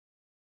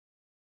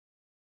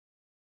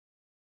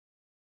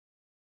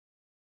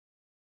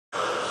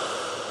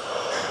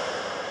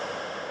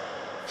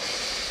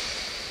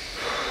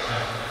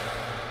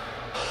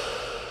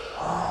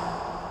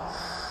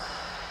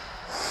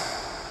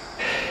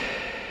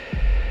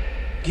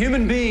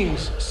Human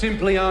beings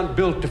simply aren't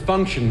built to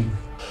function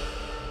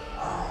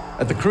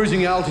at the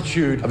cruising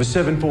altitude of a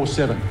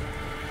 747.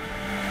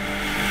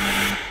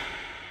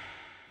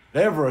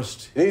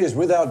 Everest is,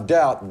 without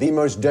doubt, the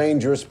most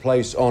dangerous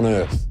place on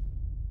Earth.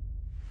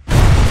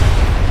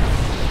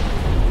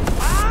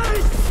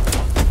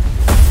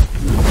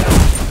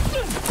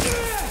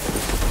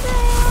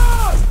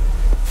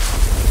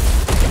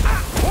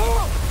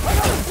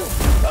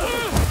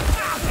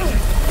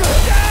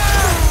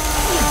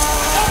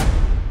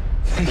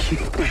 Thank you.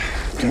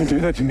 Don't do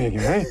that to me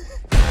again, eh?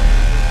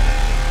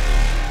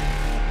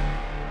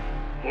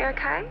 You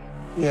okay?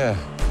 Yeah.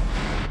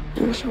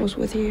 I wish I was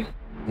with you.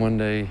 One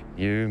day,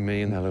 you,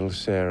 me, and our little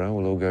Sarah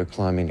will all go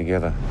climbing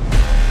together.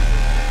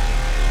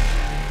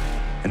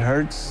 It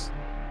hurts.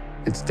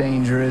 It's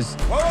dangerous.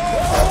 Whoa,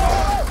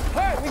 whoa, whoa!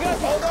 Hey, we got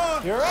you. Hold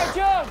on. You all right,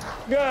 John?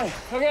 Good.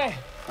 Okay.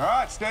 All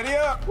right, steady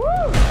up. Woo!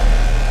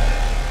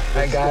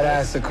 I gotta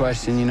ask the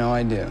question, you know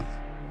I do.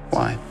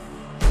 Why?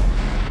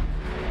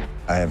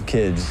 I have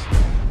kids.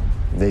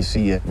 They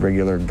see a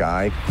regular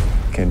guy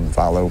can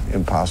follow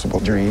impossible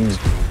dreams.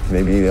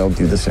 Maybe they'll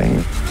do the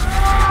same.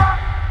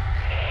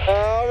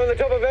 On the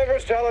top of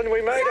Everest, Helen,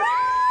 we made it.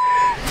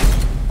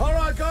 All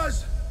right,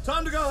 guys,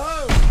 time to go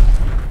home.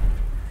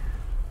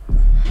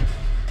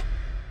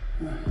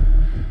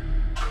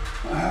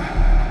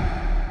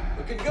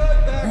 Looking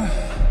good, Beck.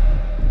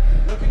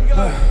 Looking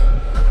good.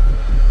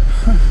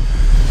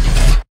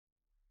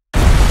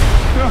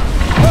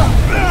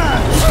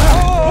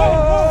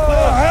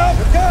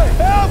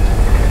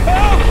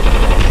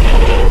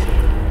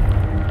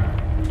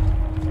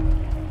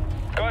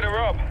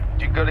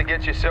 You've got to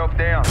get yourself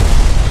down.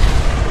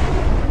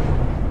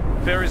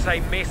 There is a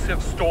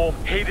massive storm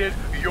headed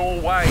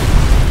your way.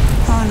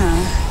 Oh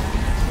no.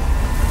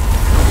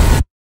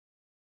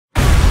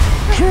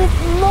 Keep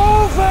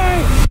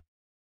moving!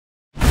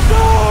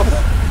 Stop!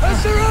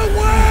 That's the wrong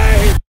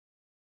way!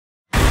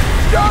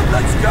 Stop,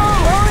 let's go!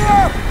 Hurry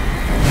up!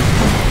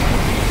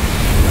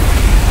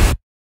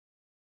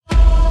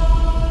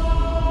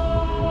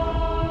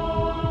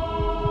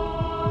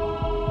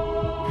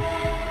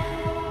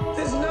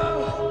 There's no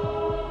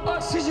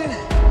oxygen.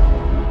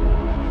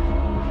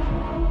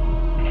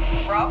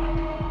 Rob,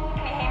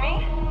 can you hear me?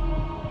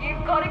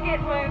 You've got to get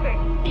moving.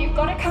 You've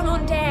got to come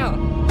on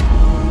down.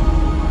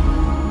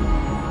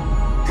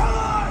 Come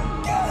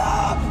on, get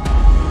up!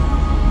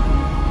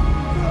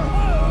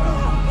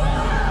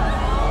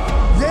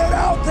 Get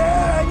out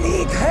there, I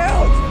need help!